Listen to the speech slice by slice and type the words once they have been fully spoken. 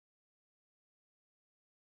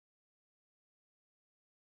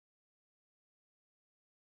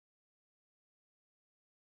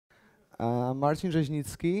Marcin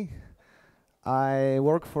Rzeźnicki. I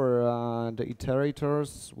work for the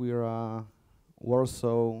Iterators. We're a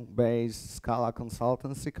Warsaw-based Scala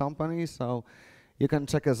consultancy company, so you can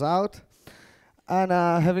check us out. And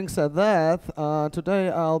having said that, today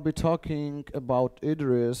I'll be talking about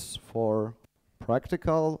Idris for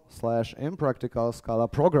practical/impractical Scala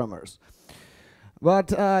programmers.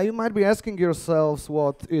 But you might be asking yourselves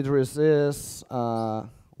what Idris is,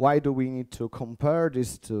 why do we need to compare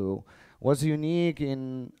these two, what's unique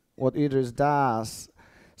in what Idris does.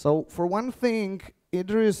 So for one thing,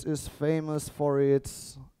 Idris is famous for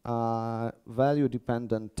its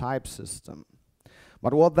value-dependent type system.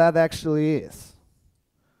 But what that actually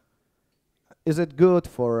is it good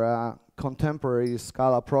for a contemporary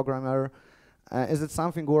Scala programmer? Is it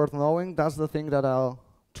something worth knowing? That's the thing that I'll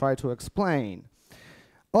try to explain.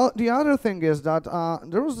 Well, the other thing is that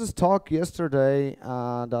there was this talk yesterday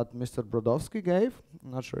that Mr. Brodowski gave.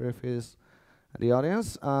 I'm not sure if he's in the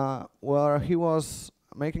audience, where he was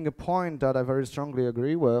making a point that I very strongly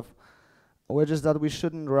agree with, which is that we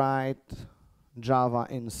shouldn't write Java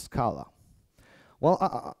in Scala.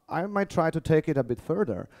 Well, I might try to take it a bit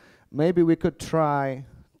further. Maybe we could try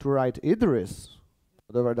to write Idris,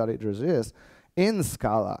 whatever that Idris is, in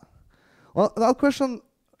Scala. Well, that question,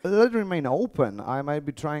 let it remain open. I might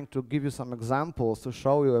be trying to give you some examples to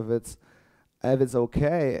show you if it's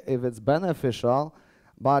okay, if it's beneficial,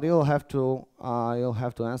 but you'll have to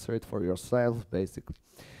answer it for yourself, basically.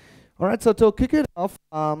 All right, so to kick it off,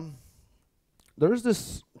 there's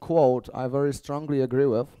this quote I very strongly agree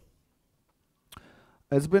with.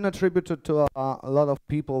 It's been attributed to a lot of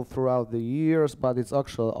people throughout the years, but its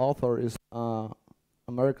actual author is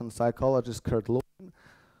American psychologist Kurt Lewin,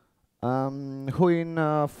 who in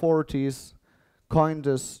 40s coined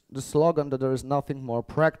the slogan that there is nothing more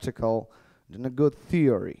practical than a good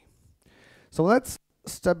theory. So let's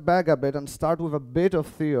step back a bit and start with a bit of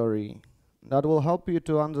theory that will help you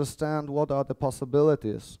to understand what are the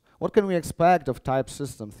possibilities. What can we expect of type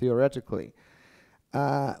system theoretically?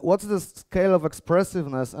 What's the scale of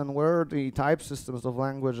expressiveness, and where the type systems of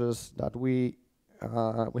languages that we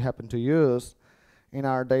happen to use in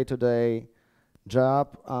our day-to-day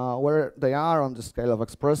job, where they are on the scale of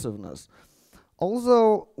expressiveness.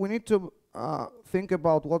 Also, we need to think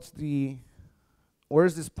about where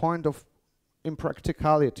is this point of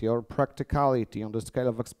impracticality or practicality on the scale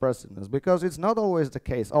of expressiveness, because it's not always the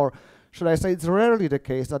case, or should I say it's rarely the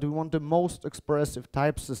case, that we want the most expressive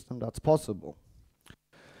type system that's possible.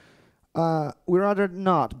 We rather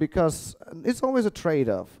not, because it's always a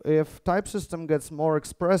trade-off. If type system gets more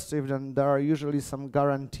expressive, then there are usually some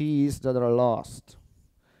guarantees that are lost.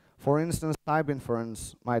 For instance, type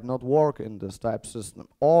inference might not work in this type system,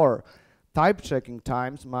 or type checking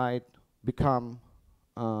times might become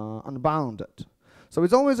unbounded. So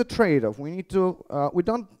it's always a trade-off. We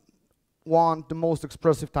don't want the most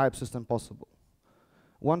expressive type system possible.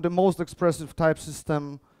 We want the most expressive type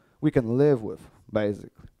system we can live with,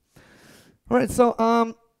 basically. All right, so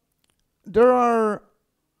there are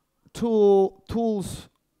tools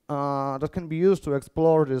that can be used to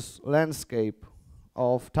explore this landscape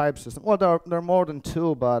of type system. Well, there are more than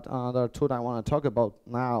two, but there are two that I want to talk about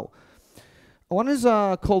now. One is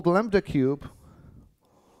called Lambda Cube.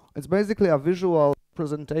 It's basically a visual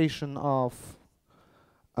presentation of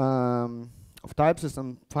type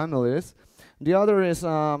system families. The other is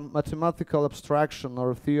mathematical abstraction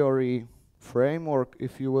or theory framework,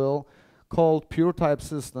 if you will, called pure type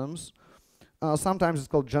systems. Sometimes it's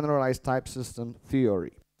called generalized type system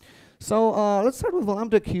theory. So let's start with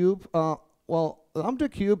Lambda Cube. Well, Lambda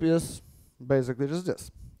Cube is basically just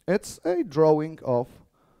this. It's a drawing of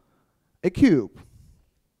a cube.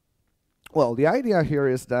 Well, the idea here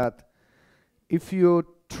is that if you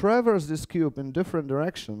traverse this cube in different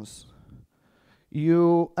directions,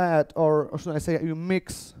 you add, or should I say, you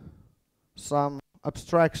mix some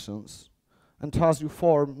abstractions, and thus you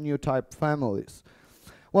form new type families.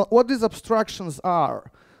 Well, what these abstractions are,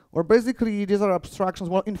 or basically these are abstractions,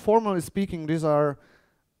 well, informally speaking, these are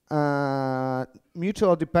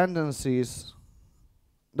mutual dependencies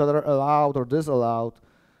that are allowed or disallowed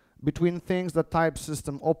between things that type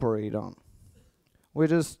system operate on,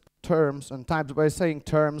 which is terms and types. By saying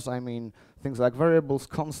terms, I mean things like variables,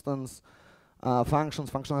 constants,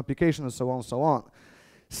 functions, functional applications, and so on and so on.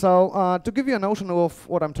 So to give you a notion of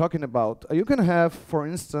what I'm talking about, you can have, for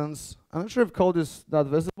instance, I'm not sure if code is that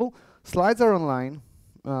visible. Slides are online,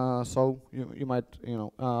 so you might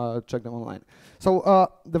check them online.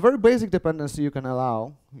 So the very basic dependency you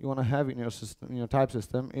want to have in your system, in your type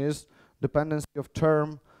system, is dependency of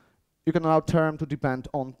term. You can allow term to depend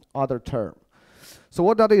on other term. So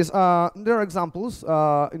what that is, there are examples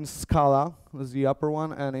in Scala, that's the upper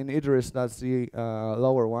one, and in Idris, that's the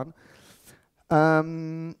lower one,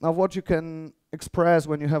 of what you can express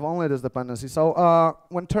when you have only this dependency. So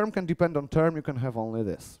when term can depend on term, you can have only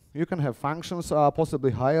this. You can have functions,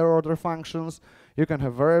 possibly higher order functions. You can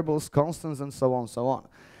have variables, constants, and so on, so on.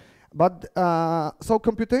 But so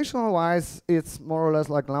computational-wise, it's more or less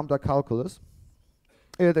like lambda calculus.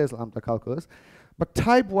 It is lambda calculus. But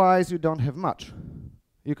type-wise, you don't have much.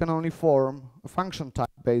 You can only form a function type,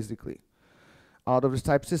 basically, out of this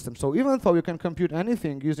type system. So even though you can compute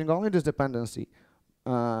anything using only this dependency,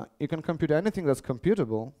 you can compute anything that's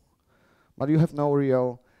computable, but you have no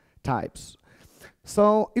real types.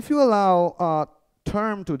 So if you allow a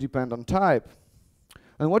term to depend on type,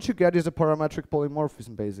 and what you get is a parametric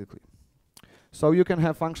polymorphism, basically. So you can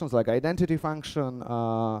have functions like identity function,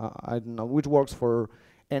 I don't know, which works for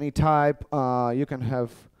any type. You can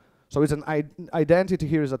have, so it's an identity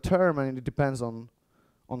here is a term, and it depends on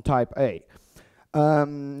type A.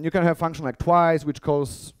 You can have function like twice, which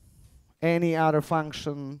calls any other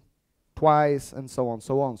function twice, and so on,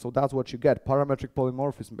 so on. So that's what you get, parametric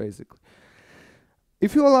polymorphism, basically.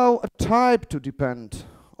 If you allow a type to depend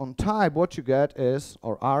on type, what you get is,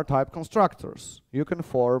 or are type constructors. You can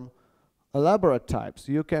form elaborate types.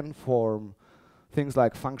 You can form things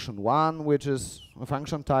like function 1, which is a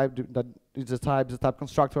function type that is a type, the type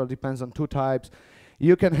constructor depends on two types.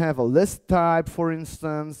 You can have a list type, for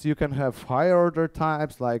instance. You can have higher order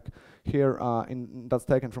types, like here, that's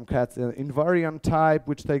taken from Katz, invariant type,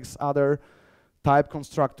 which takes other type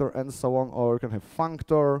constructor, and so on. Or you can have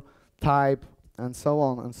functor type, and so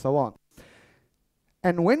on, and so on.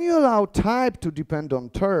 And when you allow type to depend on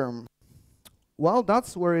term, well,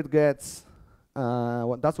 that's where it gets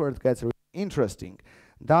really interesting.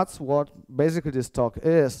 That's what basically this talk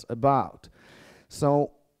is about.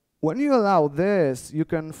 So when you allow this, you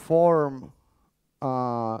can form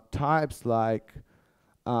types like,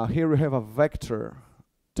 here we have a vector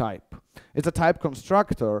type. It's a type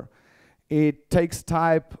constructor. It takes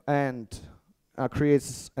type and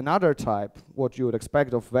creates another type, what you would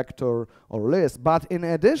expect of vector or list, but in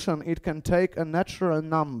addition, it can take a natural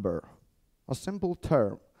number, a simple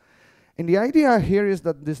term. And the idea here is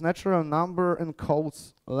that this natural number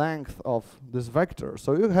encodes length of this vector.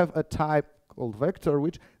 So you have a type called vector,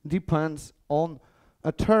 which depends on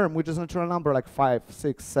a term, which is a natural number like 5,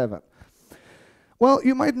 6, 7. Well,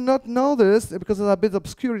 you might not know this because it's a bit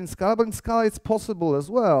obscure in Scala, but in Scala it's possible as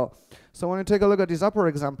well. So when you take a look at this upper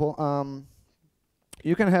example,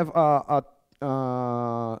 you can have a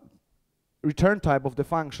return type of the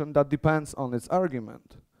function that depends on its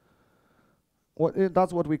argument.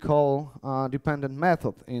 That's what we call dependent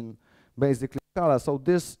method in basically Scala. So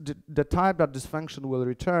the type that this function will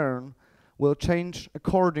return will change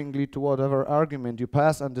accordingly to whatever argument you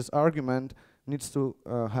pass, and this argument needs to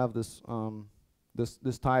have this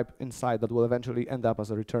this type inside that will eventually end up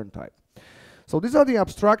as a return type. So these are the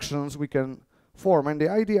abstractions we can form, and the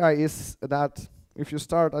idea is that if you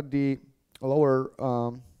start at the lower,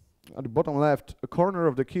 at the bottom left corner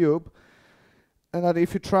of the cube, and that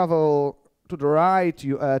if you travel to the right,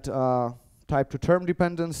 you add type to term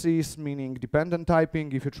dependencies, meaning dependent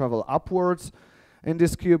typing. If you travel upwards in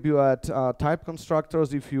this cube, you add type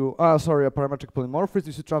constructors. If you, a parametric polymorphism.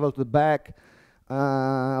 If you travel to the back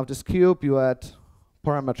of this cube, you add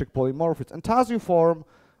parametric polymorphism. And as you form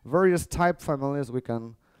various type families, we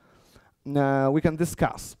can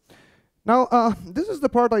discuss. Now, this is the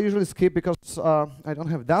part I usually skip because I don't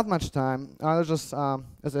have that much time. I'll just,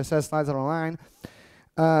 as I said, slides are online,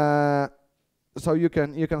 so you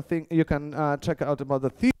can check out about the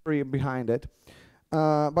theory behind it.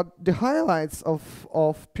 But the highlights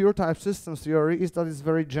of pure type systems theory is that it's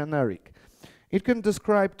very generic. It can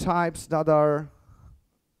describe types that are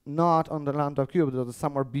not on the lambda cube, that are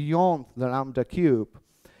somewhere beyond the lambda cube.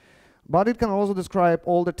 But it can also describe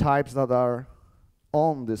all the types that are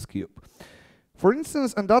on this cube. For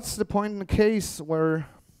instance, and that's the point in the case where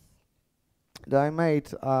that I made,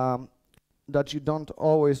 that you don't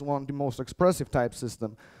always want the most expressive type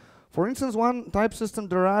system. For instance, one type system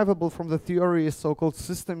derivable from the theory is so-called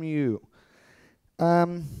system U.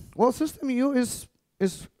 Well, system U is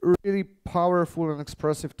really powerful and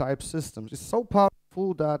expressive type systems. It's so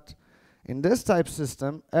powerful that in this type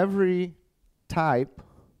system, every type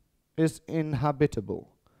is inhabitable,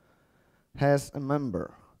 has a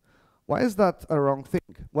member. Why is that a wrong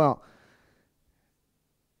thing? Well,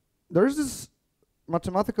 there is this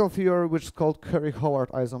mathematical theory which is called Curry-Howard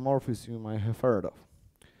isomorphism, you might have heard of.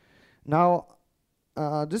 Now,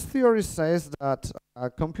 this theory says that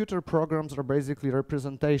computer programs are basically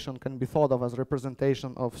representation, can be thought of as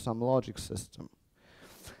representation of some logic system.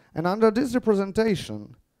 And under this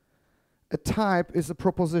representation, a type is a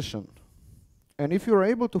proposition. And if you're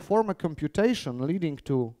able to form a computation leading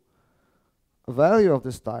to a value of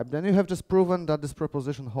this type, then you have just proven that this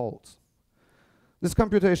proposition holds. This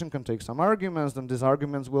computation can take some arguments, and these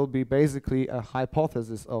arguments will be basically a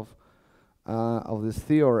hypothesis of this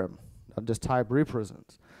theorem that this type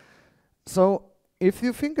represents. So if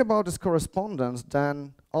you think about this correspondence,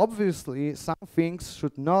 then obviously some things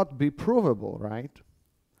should not be provable, right?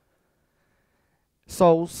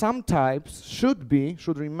 So some types should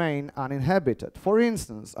remain uninhabited. For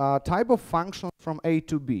instance, a type of function from A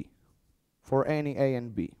to B, for any A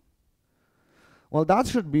and B. Well, that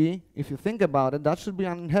should be, if you think about it, that should be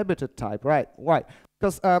an uninhabited type, right? Why?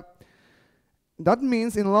 Because that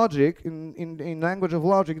means in logic, in language of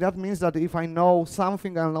logic, that means that if I know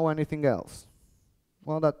something, I'll know anything else.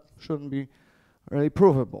 Well, that shouldn't be really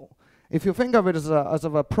provable. If you think of it as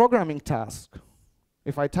a programming task,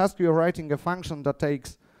 if I task you writing a function that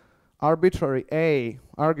takes arbitrary A,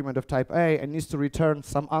 argument of type A, and needs to return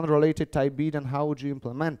some unrelated type B, then how would you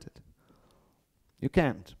implement it? You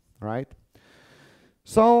can't, right?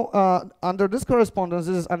 So under this correspondence,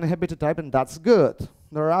 this is uninhabited type, and that's good.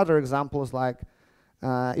 There are other examples, like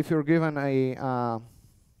if you're given a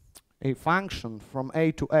function from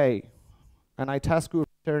A to A, and I task you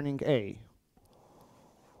returning A,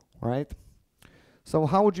 right? So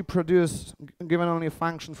how would you produce, given only a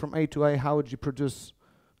function from A to A, how would you produce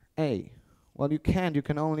A? Well, you can't. You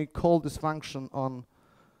can only call this function on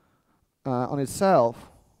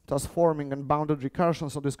itself, thus forming unbounded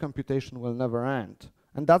recursion, so this computation will never end.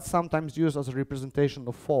 And that's sometimes used as a representation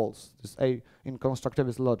of false, this A in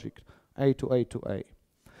constructivist logic, A to A to A.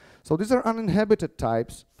 So these are uninhabited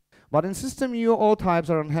types, but in system-U, all types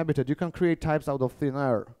are uninhabited. You can create types out of thin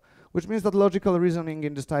air, which means that logical reasoning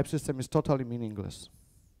in this type system is totally meaningless.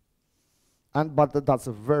 But that's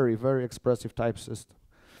a very, very expressive type system.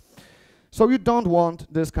 So you don't want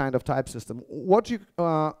this kind of type system. What you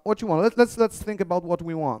want? Let's think about what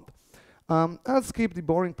we want. I'll skip the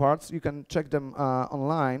boring parts. You can check them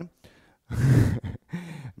online.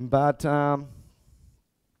 But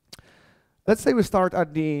let's say we start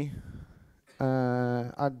at the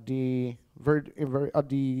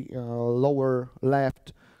lower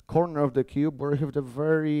left corner of the cube, where we have the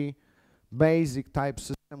very basic type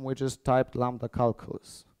system, which is typed lambda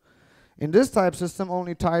calculus. In this type system,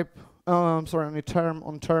 only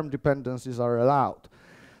term-on-term dependencies are allowed.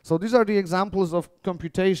 So these are the examples of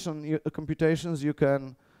computations you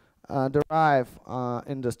can derive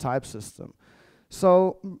in this type system.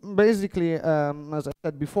 So basically, as I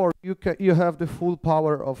said before, you have the full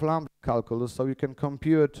power of lambda calculus, so you can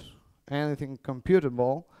compute anything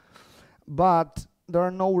computable, but there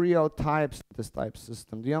are no real types in this type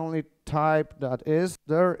system. The only type that is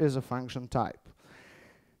there is a function type.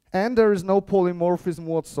 And there is no polymorphism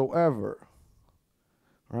whatsoever.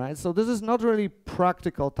 Right? So this is not really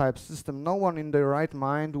practical type system. No one in their right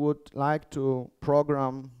mind would like to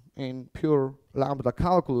program in pure lambda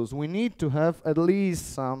calculus. We need to have at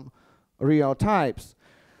least some real types.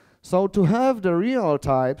 So to have the real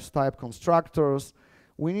types, type constructors,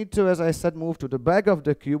 we need to, as I said, move to the back of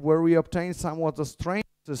the cube, where we obtain somewhat a strange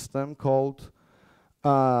system called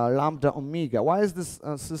lambda omega. Why is this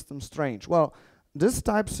system strange? Well, this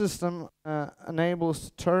type system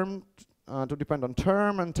enables term to depend on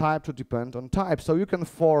term and type to depend on type. So you can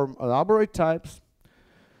form elaborate types,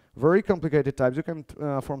 very complicated types. You can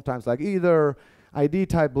form types like either, ID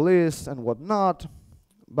type list, and whatnot.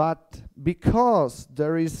 But because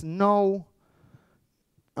there is no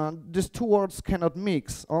these two words cannot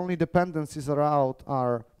mix. Only dependencies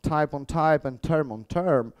are type on type and term on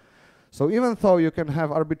term. So even though you can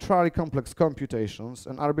have arbitrarily complex computations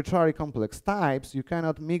and arbitrarily complex types, you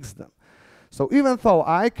cannot mix them. So even though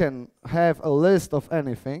I can have a list of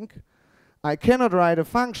anything, I cannot write a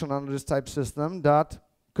function under this type system that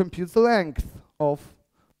computes the length of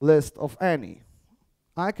list of any.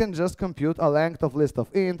 I can just compute a length of list of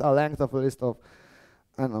int, a length of a list of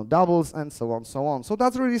doubles, and so on, so on. So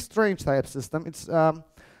that's a really strange type system. It's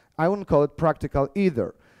I wouldn't call it practical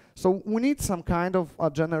either. So we need some kind of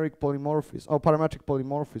a generic polymorphism or parametric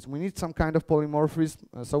polymorphism. We need some kind of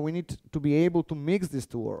polymorphism. So we need to be able to mix these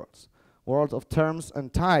two worlds of terms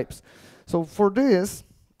and types. So for this,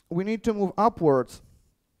 we need to move upwards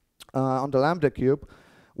on the lambda cube,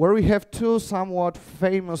 where we have two somewhat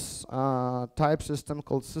famous type systems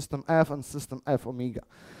called system F and system F omega.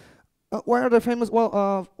 Why are they famous?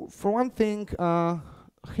 Well, for one thing,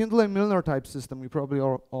 Hindley-Milner type system we probably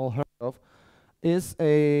all heard of. is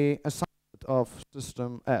a subset of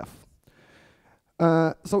system F.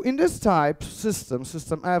 So in this type system,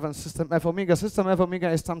 system F and system F omega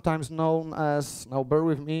is sometimes known as, now bear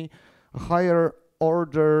with me, a higher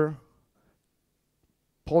order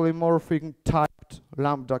polymorphic typed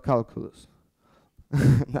lambda calculus.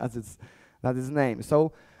 That's its name.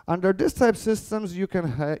 So under this type systems, you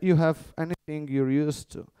can you have anything you're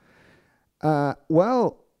used to.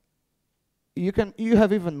 Well, you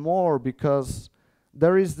have even more, because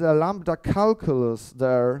there is the lambda calculus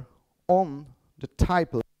there on the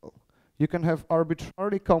type level. You can have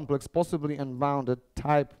arbitrarily complex, possibly unbounded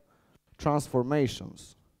type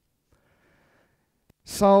transformations.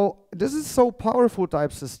 So this is so powerful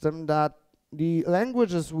type system that the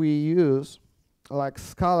languages we use, like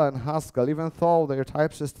Scala and Haskell, even though their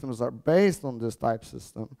type systems are based on this type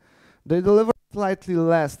system, they deliver slightly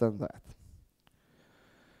less than that.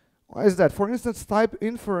 Why is that? For instance, type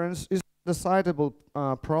inference is a decidable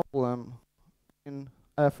problem in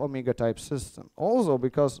F omega type system. Also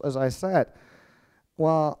because, as I said,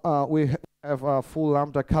 well, we have a full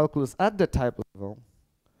lambda calculus at the type level,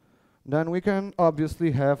 then we can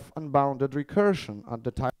obviously have unbounded recursion at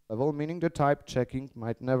the type level, meaning the type checking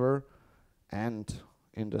might never end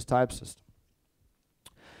in this type system.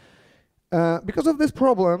 Because of these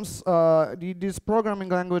problems, these programming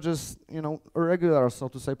languages, regular, so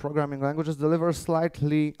to say, programming languages deliver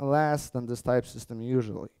slightly less than this type system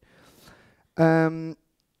usually. For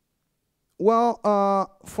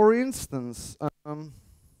instance,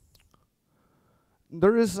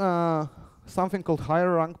 there is something called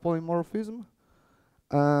higher rank polymorphism.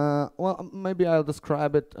 Maybe I'll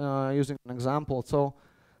describe it using an example. So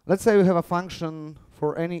let's say we have a function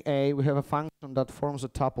for any a, we have a function that forms a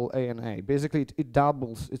tuple a and a. Basically, it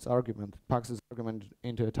doubles its argument, packs its argument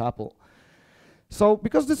into a tuple. So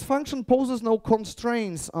because this function poses no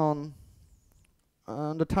constraints on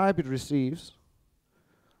the type it receives,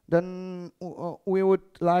 then we would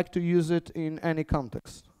like to use it in any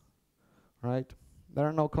context, right? There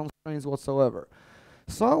are no constraints whatsoever.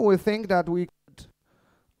 So we think that we could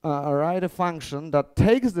write a function that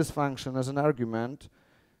takes this function as an argument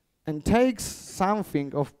and takes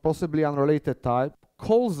something of possibly unrelated type,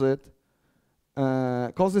 calls this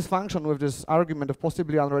function with this argument of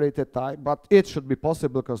possibly unrelated type, but it should be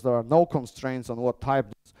possible because there are no constraints on what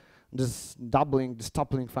type this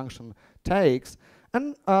tupling function takes,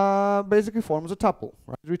 and basically forms a tuple,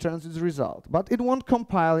 right? Returns its result, but it won't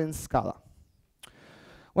compile in Scala.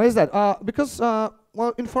 Why is that? Because,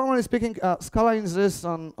 informally speaking, Scala insists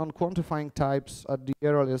on quantifying types at the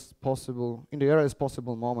earliest possible, in the earliest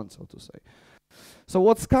possible moment, so to say. So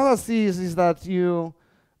what Scala sees is that you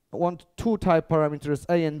want two type parameters,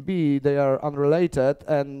 A and B, they are unrelated,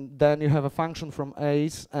 and then you have a function from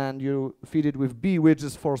A's, and you feed it with B, which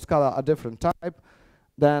is for Scala a different type,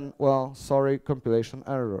 then, well, sorry, compilation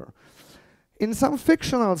error. In some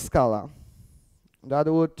fictional Scala that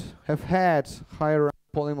would have had higher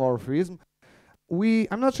polymorphism,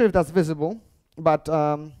 I'm not sure if that's visible, but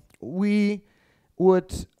we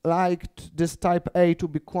would like this type A to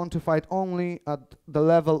be quantified only at the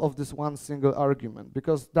level of this one single argument,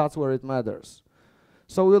 because that's where it matters.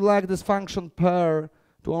 So we'd like this function pair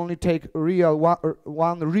to only take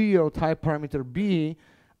one real type parameter B,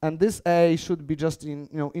 and this A should be just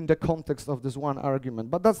in the context of this one argument,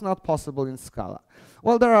 but that's not possible in Scala.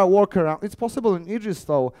 Well, there are workarounds. It's possible in Idris,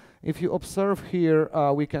 though. If you observe here,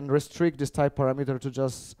 we can restrict this type parameter to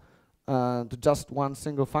just one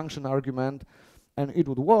single function argument, and it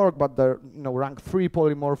would work. But the rank 3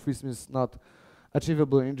 polymorphism is not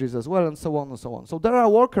achievable in Idris as well, and so on and so on. So there are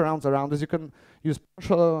workarounds around this. You can use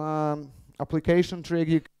partial application trick.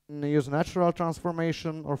 You can use natural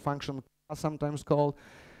transformation or function sometimes called.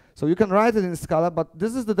 So you can write it in Scala, but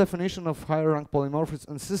this is the definition of higher rank polymorphism.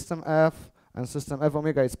 In system F and system F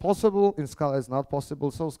omega it's possible, in Scala it's not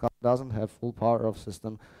possible, so Scala doesn't have full power of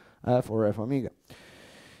system F or F omega.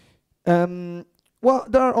 Well,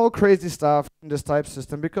 there are all crazy stuff in this type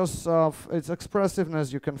system. Because of its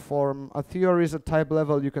expressiveness, you can form theories at type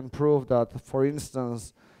level. You can prove that, for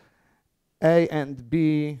instance, A and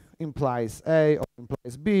B implies A or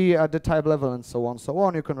implies B at the type level, and so on, so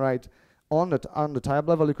on. You can write on the type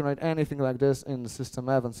level, you can write anything like this in system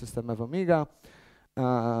F and system F omega.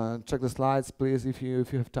 Check the slides, please, if you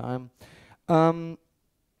have time.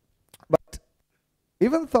 But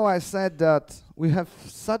even though I said that we have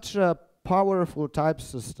such a powerful type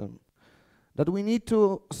system that we need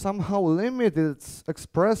to somehow limit its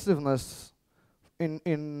expressiveness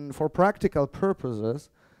for practical purposes,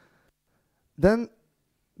 then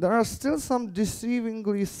there are still some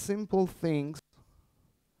deceivingly simple things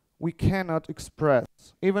we cannot express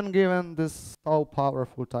even given this so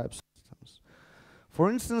powerful type systems.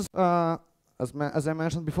 For instance, as I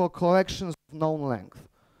mentioned before, collections of known length.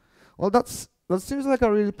 Well, that seems like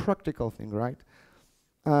a really practical thing, right?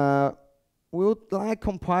 We would like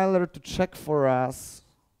compiler to check for us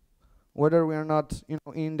whether we are not,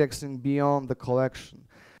 indexing beyond the collection.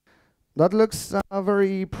 That looks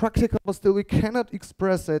very practical, but still we cannot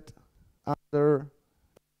express it under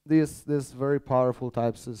this very powerful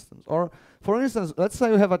type systems. Or, for instance, let's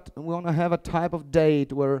say we want to have a type of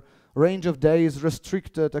date where range of days is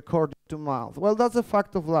restricted according to month. Well, that's a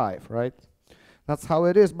fact of life, right? That's how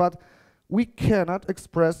it is. But we cannot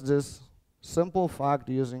express this simple fact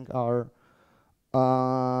using our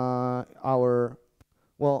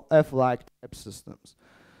F-like type systems.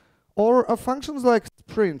 Or functions like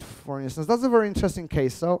sprint, for instance. That's a very interesting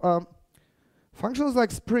case. So functions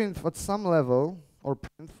like sprint at some level, or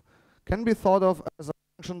print, can be thought of as a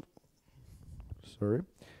function,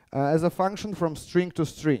 as a function from string to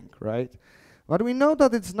string, right? But we know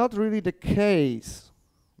that it's not really the case,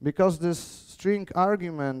 because this string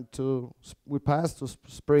argument we pass to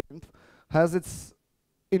sprint has its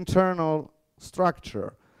internal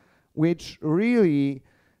structure, which really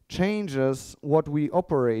changes what we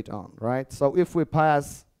operate on, right? So if we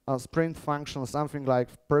pass a sprint function something like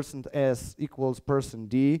 %s equals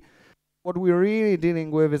 %d, what we're really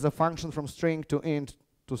dealing with is a function from string to int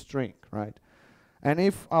to string, right? And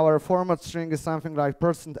if our format string is something like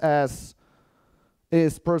 %s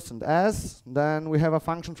is %s, then we have a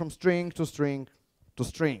function from string to string to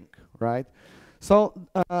string, right? So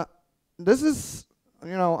this is,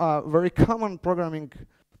 a very common programming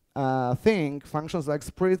thing, functions like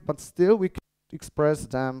sprint, but still we can express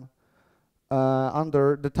them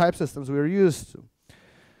under the type systems we're used to.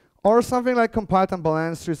 Or something like compile time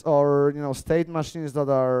balance trees, or state machines that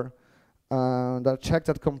are checked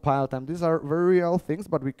at compile time. These are very real things,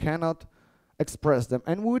 but we cannot express them.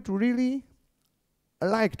 And we would really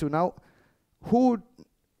like to. Now, who would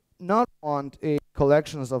not want a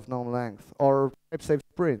collections of known length or type-safe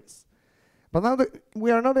sprints? But now that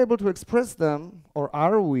we are not able to express them, or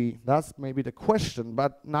are we? That's maybe the question.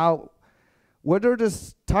 But now, whether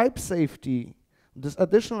this type safety, this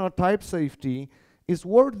additional type safety, is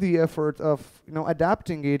worth the effort of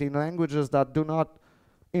adapting it in languages that do not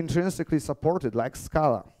intrinsically support it, like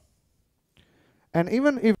Scala. And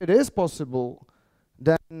even if it is possible,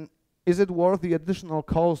 then is it worth the additional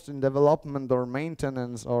cost in development or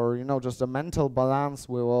maintenance, or just the mental balance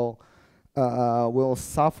we will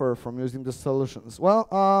suffer from using the solutions?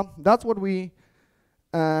 Well, that's what we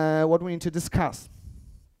need to discuss.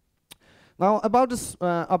 Now, about this,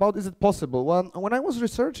 is it possible? Well, when I was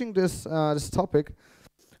researching this topic,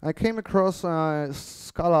 I came across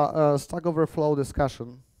Scala Stack Overflow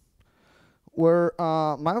discussion, where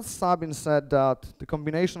Miles Sabin said that the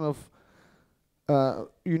combination of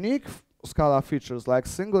unique Scala features like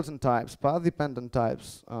singleton types, path-dependent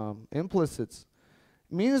types, implicits,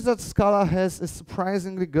 means that Scala has a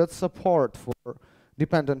surprisingly good support for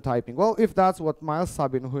dependent typing. Well, if that's what Miles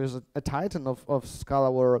Sabin, who is a titan of Scala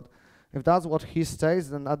world, if that's what he states,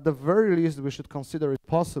 then at the very least we should consider it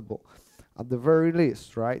possible. At the very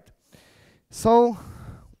least, right? So,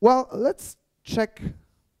 well, let's check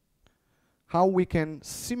how we can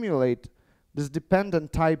simulate this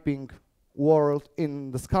dependent typing world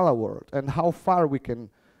in the Scala world, and how far we can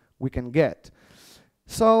get.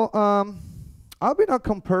 So, I'll be now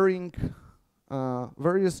comparing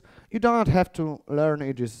various. You don't have to learn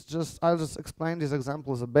Idris. I'll just explain these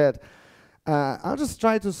examples a bit. I'll just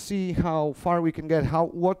try to see how far we can get,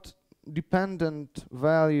 what dependent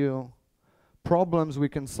value problems we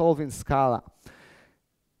can solve in Scala.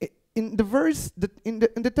 In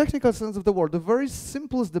the technical sense of the word, the very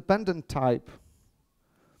simplest dependent type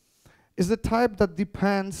is a type that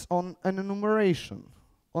depends on an enumeration,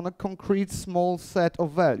 on a concrete small set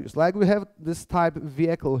of values. Like we have this type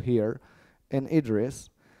vehicle here in Idris,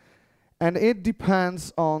 and it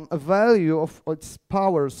depends on a value of its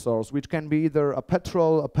power source, which can be either a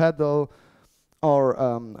petrol, a pedal, or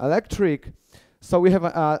electric. So we have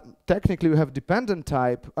technically we have dependent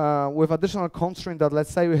type with additional constraint that,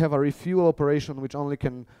 let's say we have a refuel operation which only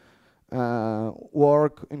can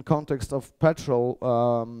work in context of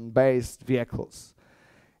petrol-based vehicles.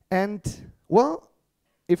 And well,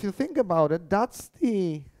 if you think about it, that's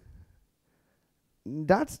the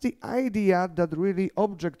idea that really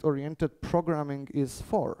object-oriented programming is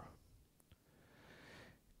for.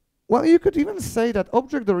 Well, you could even say that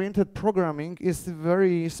object-oriented programming is a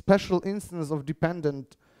very special instance of dependently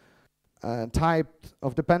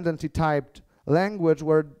typed language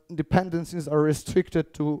where dependencies are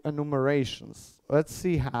restricted to enumerations. Let's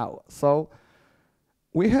see how. So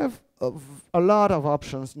we have a lot of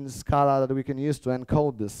options in Scala that we can use to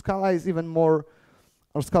encode this. Scala is even more,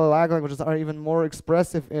 or Scala-like languages are even more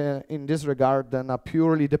expressive in this regard than a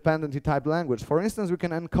purely dependency type language. For instance, we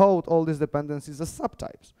can encode all these dependencies as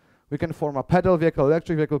subtypes. We can form a pedal vehicle,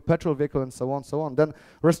 electric vehicle, petrol vehicle, and so on, so on. Then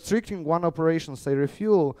restricting one operation, say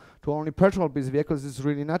refuel, to only petrol-based vehicles is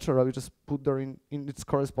really natural. You just put there in its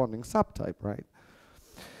corresponding subtype, right?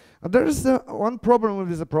 There is one problem with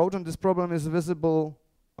this approach, and this problem is visible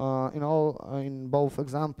in both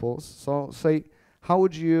examples. So, say, how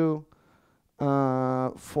would you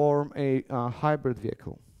form a hybrid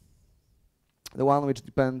vehicle? The one which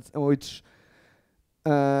depends, which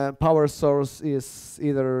power source is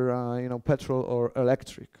either petrol or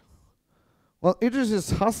electric. Well, Idris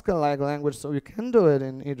is Haskell-like language, so you can do it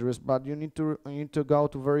in Idris, but you need to go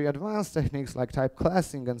to very advanced techniques like type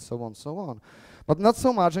classing and so on. But not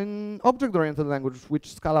so much in object-oriented language,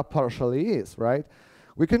 which Scala partially is, right?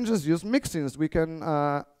 We can just use mixins. We can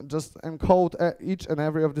just encode each and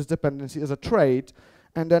every of these dependencies as a trait,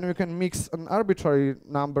 and then we can mix an arbitrary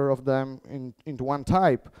number of them into one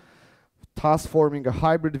type, thus forming a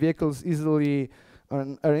hybrid vehicles easily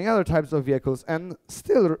on any other types of vehicles, and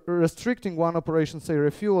still restricting one operation, say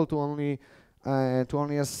refuel, to only a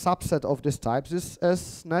subset of these types is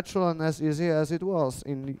as natural and as easy as it was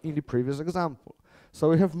in the previous example. So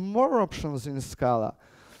we have more options in Scala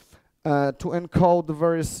to encode the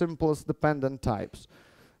very simplest dependent types.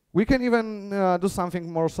 We can even do something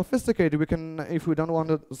more sophisticated. We can, if we don't want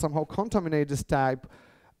to somehow contaminate this type,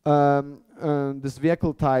 this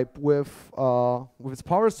vehicle type with its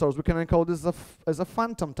power source, we can encode this as a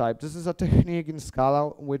phantom type. This is a technique in Scala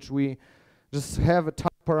which we just have a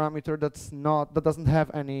type parameter that doesn't have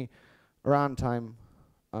any runtime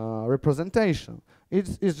representation.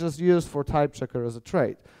 It's just used for type checker as a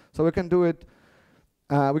trait. So we can do it.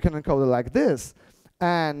 We can encode it like this,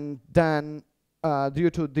 and then due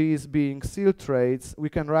to these being sealed traits, we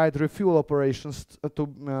can write refuel operations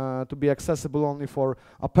to be accessible only for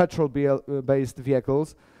petrol-based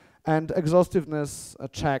vehicles, and exhaustiveness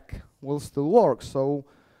check will still work. So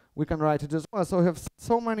we can write it as well. So we have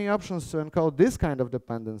so many options to encode this kind of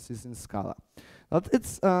dependencies in Scala. But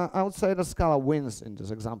it's, I would say that Scala wins in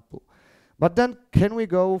this example. But then can we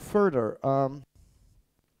go further?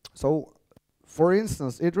 So for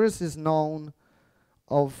instance, Idris is known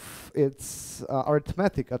of its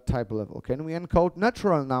arithmetic at type level. Can we encode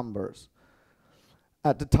natural numbers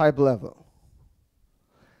at the type level?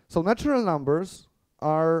 So natural numbers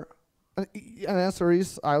are, an answer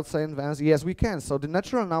is, I would say in advance, yes, we can. So the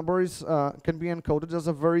natural number is, can be encoded as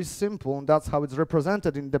a very simple, and that's how it's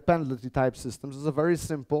represented in dependency type systems, as a very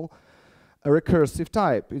simple recursive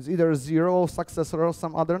type. It's either a 0 or successor or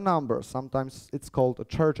some other number. Sometimes it's called a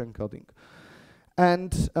church encoding.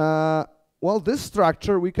 And well, this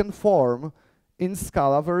structure we can form in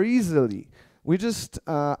Scala very easily. We just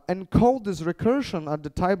encode this recursion at the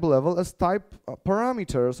type level as type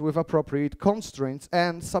parameters with appropriate constraints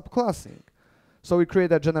and subclassing. So we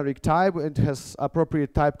create a generic type. It has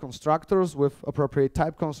appropriate type constructors with appropriate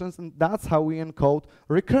type constraints, and that's how we encode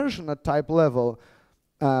recursion at type level,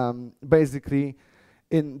 basically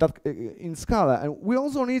in Scala. And we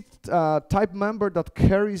also need a type member that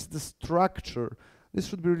carries the structure. This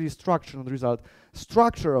should be really structure, not result.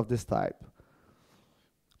 Structure of this type.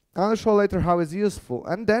 I'll show later how it's useful.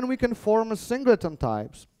 And then we can form a singleton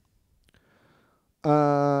types.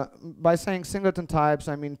 By saying singleton types,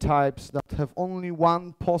 I mean types that have only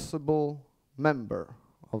one possible member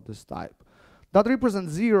of this type. That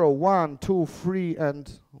represents 0, 1, 2, 3,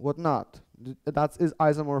 and whatnot. That is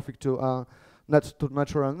isomorphic to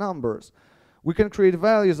natural numbers. We can create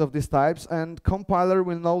values of these types, and compiler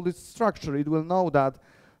will know this structure. It will know that,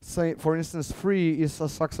 say, for instance, 3 is a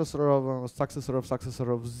successor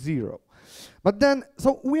of 0. But then,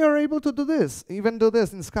 so we are able to do this, even do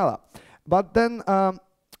this in Scala. But then,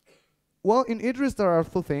 well, in Idris there are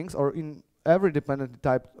two things, or in every dependency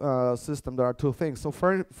type system there are two things. So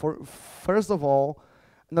first of all,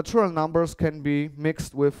 natural numbers can be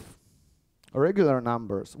mixed with regular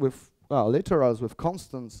numbers, with literals, with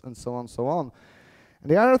constants, and so on, so on.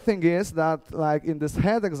 And the other thing is that, like in this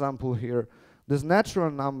head example here, these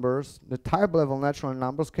natural numbers, the type level natural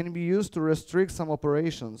numbers, can be used to restrict some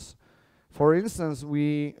operations. For instance,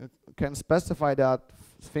 we can specify that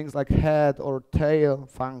things like head or tail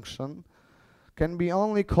function can be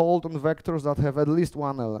only called on vectors that have at least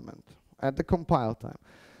one element at the compile time.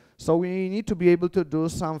 So we need to be able to do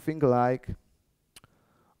something like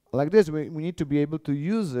this. We need to be able to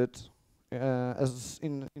use it as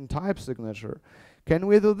in type signature. Can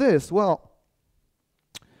we do this? Well,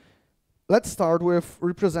 let's start with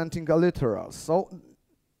representing a literal. So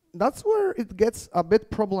that's where it gets a bit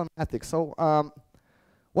problematic. So,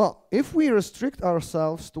 well, if we restrict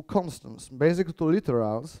ourselves to constants, basically to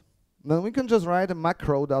literals, then we can just write a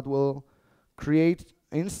macro that will create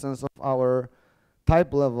instance of our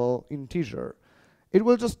type level integer. It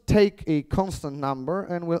will just take a constant number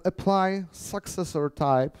and will apply successor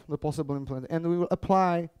type, the possible and we will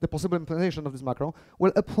apply the possible implementation of this macro,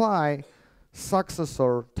 will apply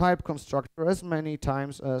successor type constructor as many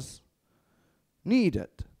times as needed.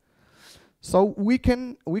 So we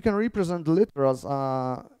can represent literals,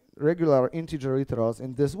 regular integer literals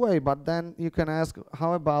in this way, but then you can ask,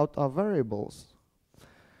 how about our variables?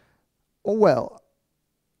 Oh, well,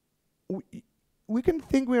 we can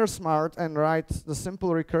think we are smart and write the simple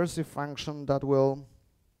recursive function that will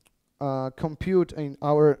compute in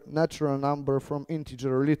our natural number from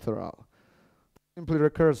integer literal, simply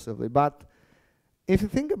recursively. But if you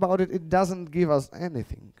think about it, it doesn't give us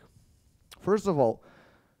anything. First of all,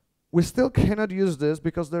 we still cannot use this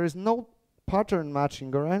because there is no pattern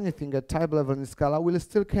matching or anything at type level in Scala. We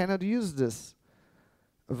still cannot use this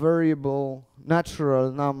variable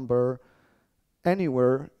natural number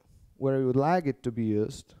anywhere where you would like it to be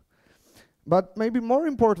used. But maybe more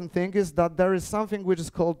important thing is that there is something which is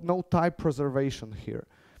called no type preservation here.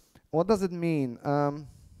 What does it mean?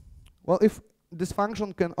 Well, if this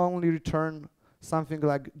function can only return something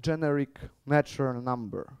like generic natural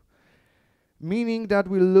number, meaning that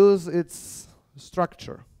we lose its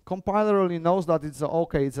structure. Compiler only knows that it's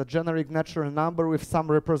it's a generic natural number with some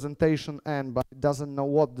representation n, but it doesn't know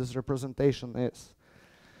what this representation is.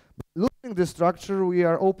 Losing this structure, we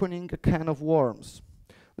are opening a can of worms.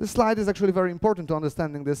 This slide is actually very important to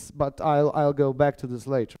understanding this, but I'll go back to this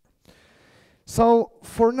later. So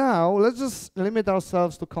for now, let's just limit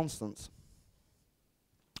ourselves to constants.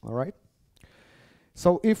 All right?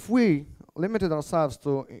 So if we limited ourselves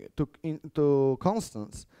to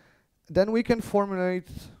constants, then we can formulate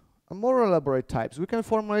a more elaborate types. We can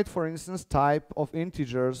formulate, for instance, type of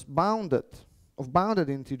integers bounded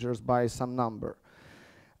integers by some number.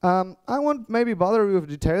 I won't maybe bother you with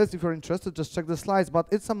details. If you're interested, just check the slides, but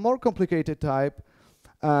it's a more complicated type,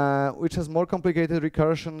 which has more complicated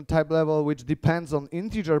recursion type level, which depends on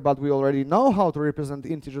integer, but we already know how to represent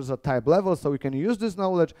integers at type level, so we can use this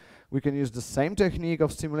knowledge. We can use the same technique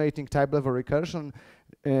of simulating type level recursion,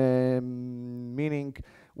 meaning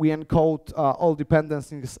we encode all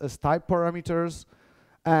dependencies as type parameters,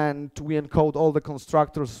 and we encode all the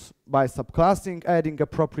constructors by subclassing, adding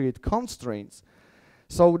appropriate constraints.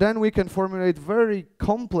 So then we can formulate very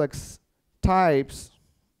complex types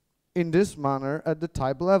in this manner at the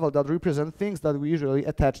type level that represent things that we usually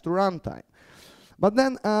attach to runtime. But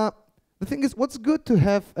then the thing is, what's good to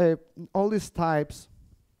have all these types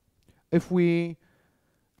if we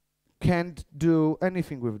can't do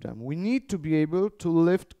anything with them? We need to be able to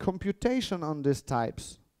lift computation on these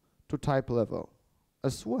types to type level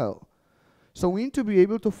as well. So we need to be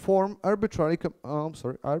able to form arbitrary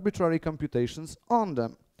computations on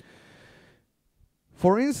them.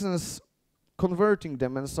 For instance, converting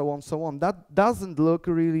them and so on. That doesn't look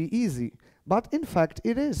really easy, but in fact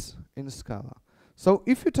it is in Scala. So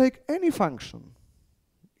if you take any function,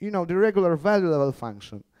 you know, the regular value level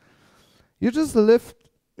function, you just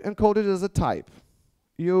encode it as a type.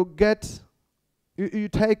 You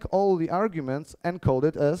take all the arguments and code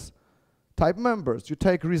it as type members. You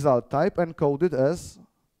take result type and code it as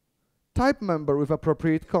type member with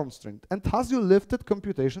appropriate constraint. And thus you lifted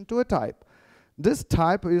computation to a type. This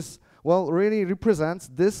type is, well, really represents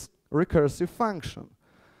this recursive function.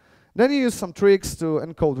 Then you use some tricks to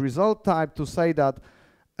encode result type to say that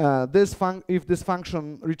if this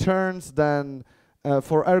function returns, then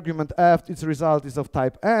for argument f, its result is of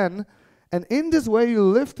type n. And in this way, you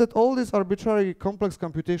lifted all these arbitrary complex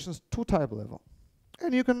computations to type level.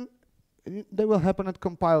 And they will happen at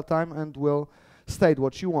compile time and will state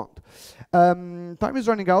what you want. Time is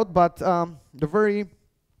running out, but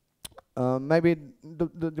maybe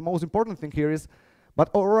the most important thing here is, but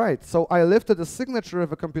all right, so I lifted the signature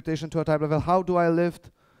of a computation to a type level. How do I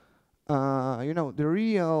lift, you know, the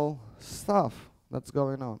real stuff that's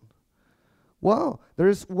going on? Well, there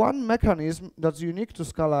is one mechanism that's unique to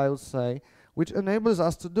Scala, I would say, which enables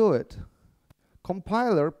us to do it.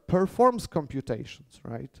 Compiler performs computations,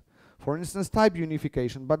 right? For instance, type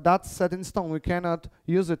unification, but that's set in stone. We cannot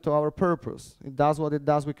use it to our purpose. It does what it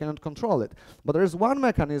does, we cannot control it. But there is one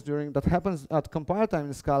mechanism that happens at compile time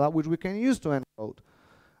in Scala, which we can use to encode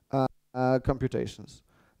computations.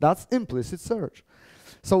 That's implicit search.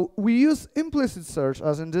 So we use implicit search,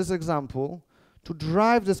 as in this example, to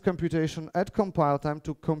drive this computation at compile time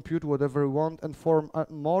to compute whatever we want and form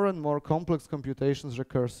more and more complex computations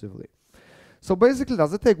recursively. So basically,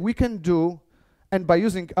 that's the thing we can do, and by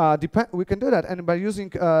using we can do that, and by using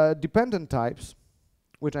dependent types,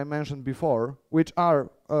 which I mentioned before, which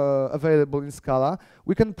are available in Scala,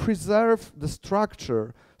 we can preserve the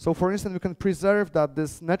structure. So for instance, we can preserve that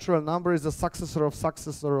this natural number is a successor of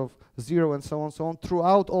 0 and so on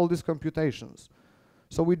throughout all these computations.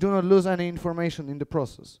 So we do not lose any information in the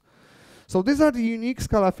process. So these are the unique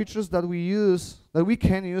Scala features that we use, that we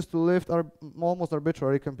can use to lift our almost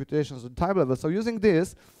arbitrary computations at type level. So using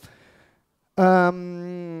this,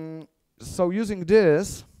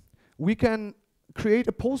 we can create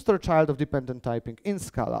a poster child of dependent typing in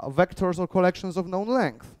Scala, vectors or collections of known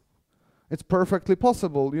length. It's perfectly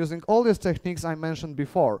possible using all these techniques I mentioned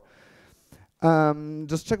before.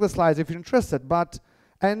 Just check the slides if you're interested.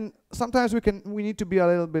 And sometimes we need to be a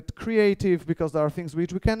little bit creative because there are things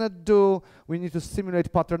which we cannot do. We need to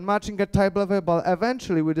simulate pattern matching at type level, but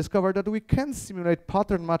eventually we discovered that we can simulate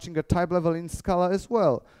pattern matching at type level in Scala as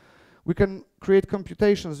well. We can create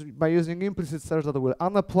computations by using implicit search that will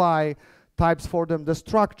unapply types for them,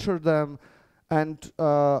 destructure them, and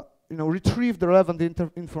retrieve the relevant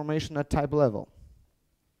information at type level.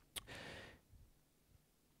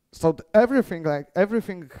 So everything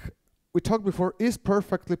we talked before is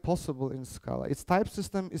perfectly possible in Scala. Its type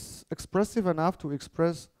system is expressive enough to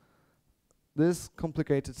express this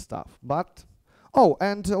complicated stuff. But, well,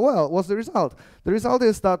 what's the result? The result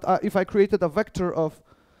is that if I created a vector of,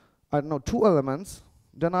 I don't know, 2 elements,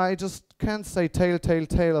 then I just can't say tail, tail,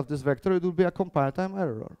 tail of this vector. It will be a compile time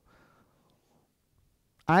error.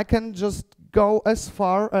 I can just go as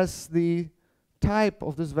far as the type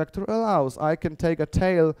of this vector allows. I can take a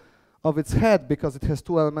tail of its head because it has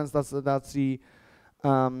 2 elements. That's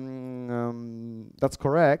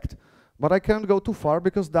correct. But I can't go too far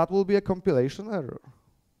because that will be a compilation error.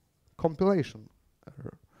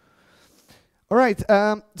 All right.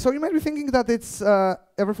 So you might be thinking that it's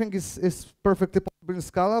everything is perfectly possible in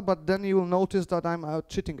Scala, but then you will notice that I'm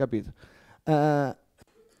cheating a bit.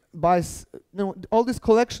 All these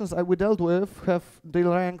collections we dealt with have the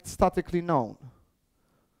length statically known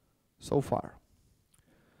so far.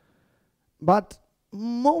 But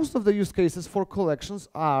most of the use cases for collections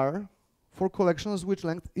are for collections which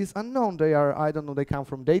length is unknown. They are, I don't know, they come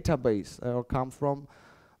from database or come from,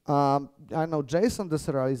 I don't know, JSON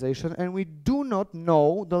deserialization, and we do not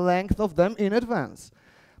know the length of them in advance.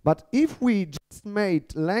 But if we just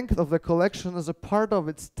made length of the collection as a part of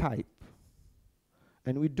its type,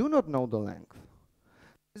 and we do not know the length,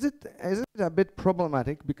 is it a bit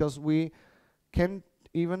problematic because we can't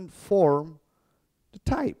even form the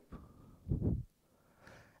type?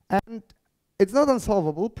 And it's not an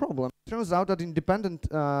unsolvable problem. It turns out that in dependent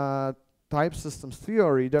type systems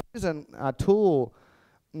theory, there is a tool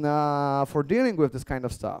for dealing with this kind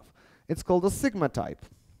of stuff. It's called a sigma type.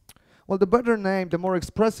 Well, the better name, the more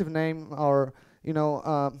expressive name, or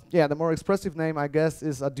the more expressive name, I guess,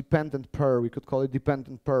 is a dependent pair. We could call it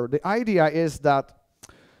dependent pair. The idea is that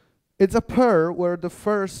it's a pair where the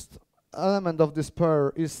first element of this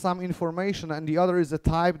pair is some information and the other is a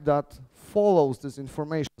type that follows this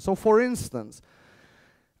information. So for instance,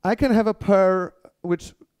 I can have a pair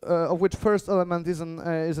of which first element is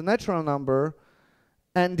a natural number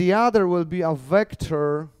and the other will be a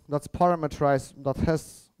vector that's parameterized that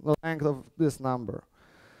has the length of this number.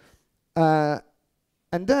 And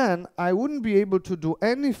then I wouldn't be able to do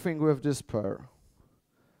anything with this pair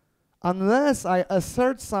unless I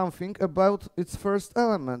assert something about its first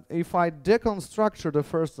element. If I deconstructure the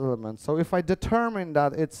first element, so if I determine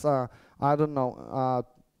that it's, I don't know,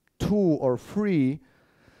 2 or 3,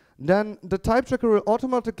 then the type checker will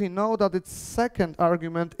automatically know that its second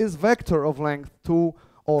argument is vector of length 2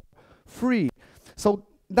 or 3. So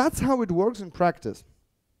that's how it works in practice.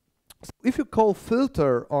 So if you call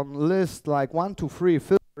filter on list like 1, 2, 3,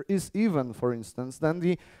 filter is even, for instance, then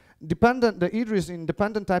the Idris in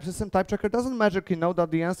dependent type system type checker doesn't magically know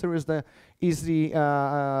that the answer is the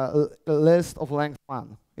list of length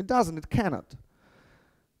 1. It doesn't. It cannot.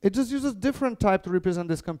 It just uses different type to represent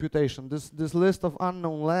this computation, this list of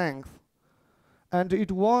unknown length, and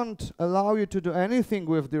it won't allow you to do anything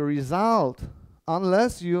with the result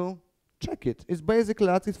unless you check it. It's basically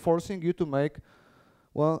that it's forcing you to make,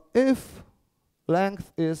 well, if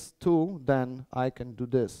length is 2, then I can do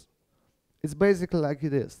this. It's basically like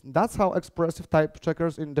it is. That's how expressive type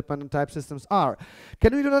checkers in dependent type systems are.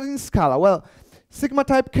 Can we do that in Scala? Well, sigma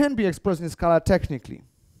type can be expressed in Scala technically.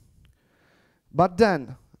 But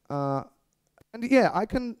then, and yeah, I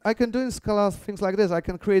can do in Scala things like this. I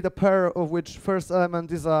can create a pair of which first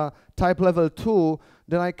element is a type level 2,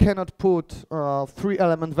 then I cannot put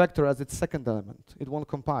 3-element vector as its second element. It won't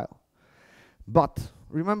compile. But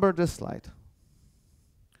remember this slide.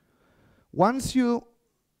 Once you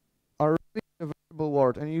are reading a variable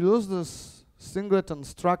word and you lose this singleton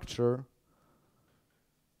structure,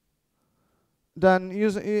 then you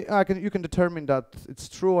can determine that it's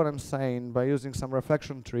true what I'm saying by using some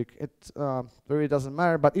reflection trick. It really doesn't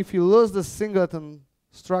matter. But if you lose the singleton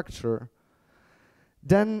structure,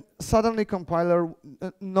 then suddenly compiler,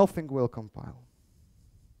 nothing will compile.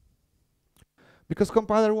 Because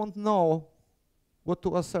compiler won't know what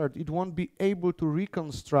to assert. It won't be able to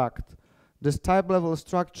reconstruct this type level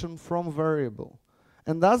structure from variable.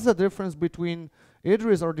 And that's the difference between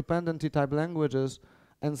Idris or dependency type languages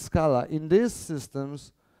and Scala. In these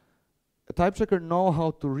systems, a type checker knows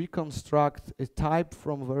how to reconstruct a type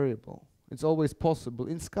from variable. It's always possible.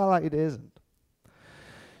 In Scala, it isn't.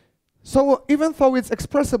 So even though it's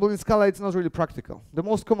expressible in Scala, it's not really practical. The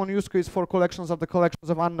most common use case for collections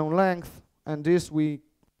of unknown length, and this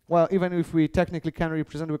well, even if we technically can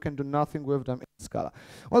represent, we can do nothing with them in Scala.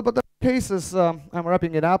 Well, but there are cases, I'm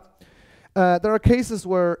wrapping it up. There are cases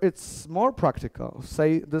where it's more practical.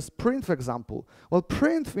 Say this print example. Well,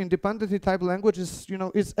 print in dependency type language is,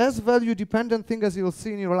 is as value dependent thing as you'll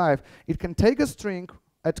see in your life. It can take a string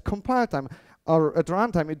at compile time or at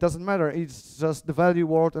runtime. It doesn't matter. It's just the value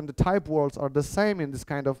word and the type words are the same in this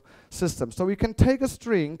kind of system. So we can take a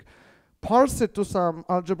string, parse it to some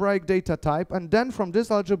algebraic data type, and then from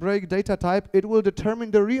this algebraic data type, it will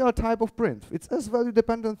determine the real type of print. It's as value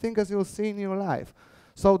dependent thing as you'll see in your life.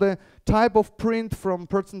 So the type of print from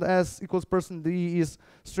 %s equals %d is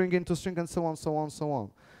string into string, and so on, so on, so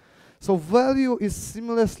on. So value is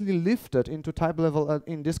seamlessly lifted into type level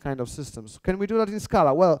in this kind of systems. Can we do that in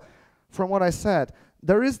Scala? Well, from what I said,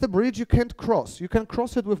 there is the bridge you can't cross. You can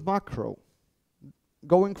cross it with macro,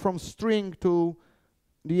 going from string to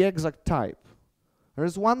the exact type. There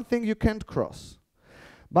is one thing you can't cross.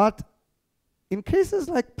 But in cases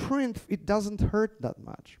like print, it doesn't hurt that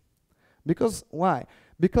much. Because why?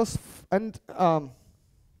 Because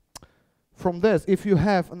from this, if you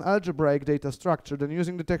have an algebraic data structure, then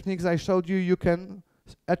using the techniques I showed you, you can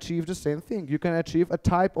achieve the same thing. You can achieve a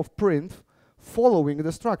type of print following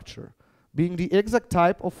the structure, being the exact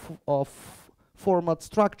type of format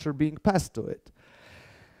structure being passed to it.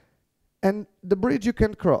 And the bridge you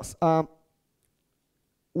can cross.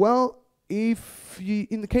 Well, in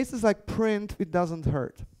the cases like print, it doesn't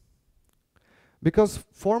hurt. Because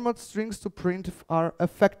format strings to print are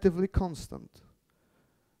effectively constant.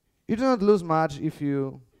 You do not lose much if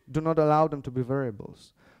you do not allow them to be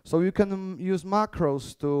variables. So you can use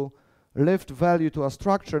macros to lift value to a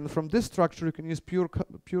structure, and from this structure you can use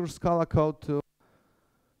pure Scala code to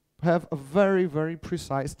have a very, very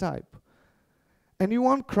precise type. And you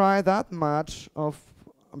won't cry that much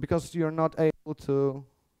because you're not able to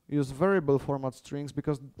use variable format strings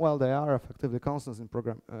because, well, they are effectively constant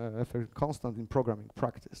in programming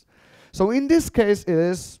practice. So in this case, it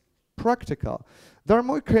is practical. There are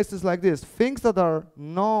more cases like this, things that are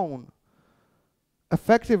known,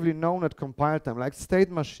 effectively known at compile time, like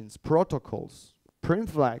state machines, protocols, print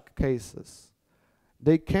flag cases.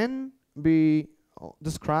 They can be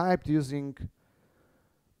described using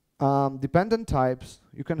dependent types.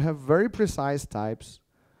 You can have very precise types.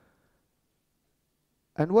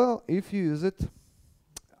 And well, if you use it,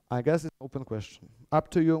 I guess it's an open question.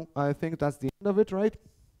 Up to you. I think that's the end of it, right?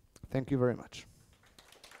 Thank you very much.